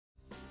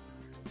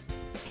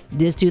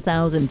This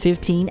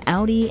 2015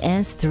 Audi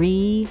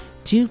S3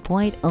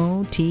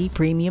 2.0T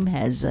Premium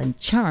has a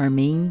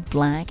charming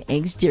black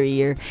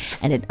exterior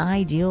and an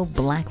ideal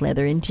black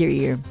leather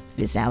interior.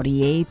 This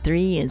Audi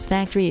A3 is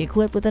factory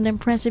equipped with an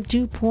impressive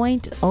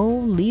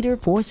 2.0-liter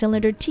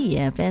four-cylinder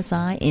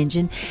TFSI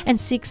engine and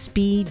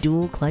 6-speed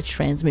dual-clutch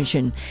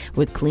transmission.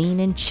 With clean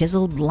and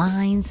chiseled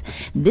lines,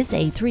 this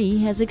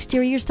A3 has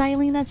exterior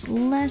styling that's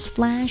less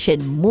flash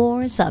and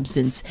more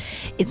substance.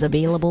 Its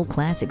available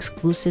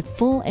class-exclusive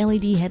full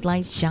LED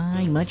headlights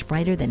shine much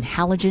brighter than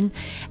halogen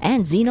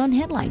and Xenon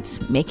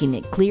headlights, making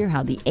it clear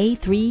how the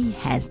A3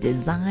 has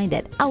designed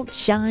that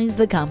outshines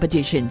the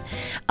competition.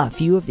 A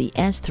few of the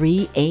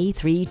S3 A3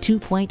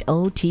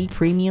 2.0T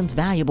Premium's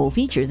valuable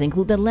features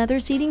include the leather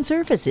seating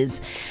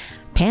surfaces,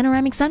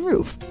 panoramic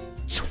sunroof,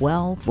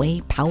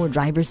 12-way power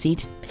driver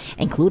seat,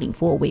 including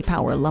 4-way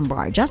power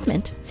lumbar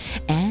adjustment,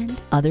 and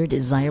other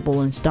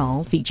desirable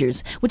installed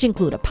features, which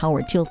include a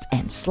power tilt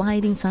and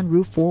sliding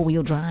sunroof,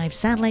 4-wheel drive,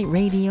 satellite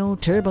radio,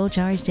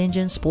 turbocharged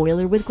engine,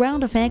 spoiler with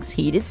ground effects,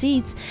 heated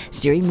seats,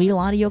 steering wheel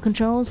audio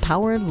controls,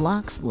 power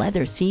locks,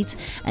 leather seats,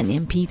 an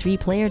MP3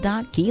 Player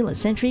Dock,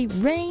 keyless entry,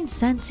 Rain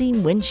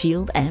Sensing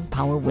Windshield, and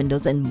power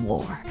windows, and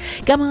more.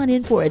 Come on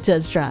in for a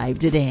test drive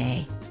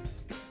today.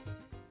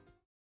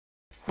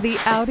 The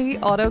Audi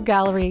Auto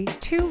Gallery,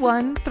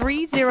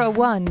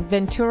 21301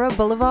 Ventura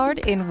Boulevard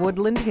in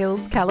Woodland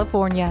Hills,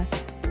 California.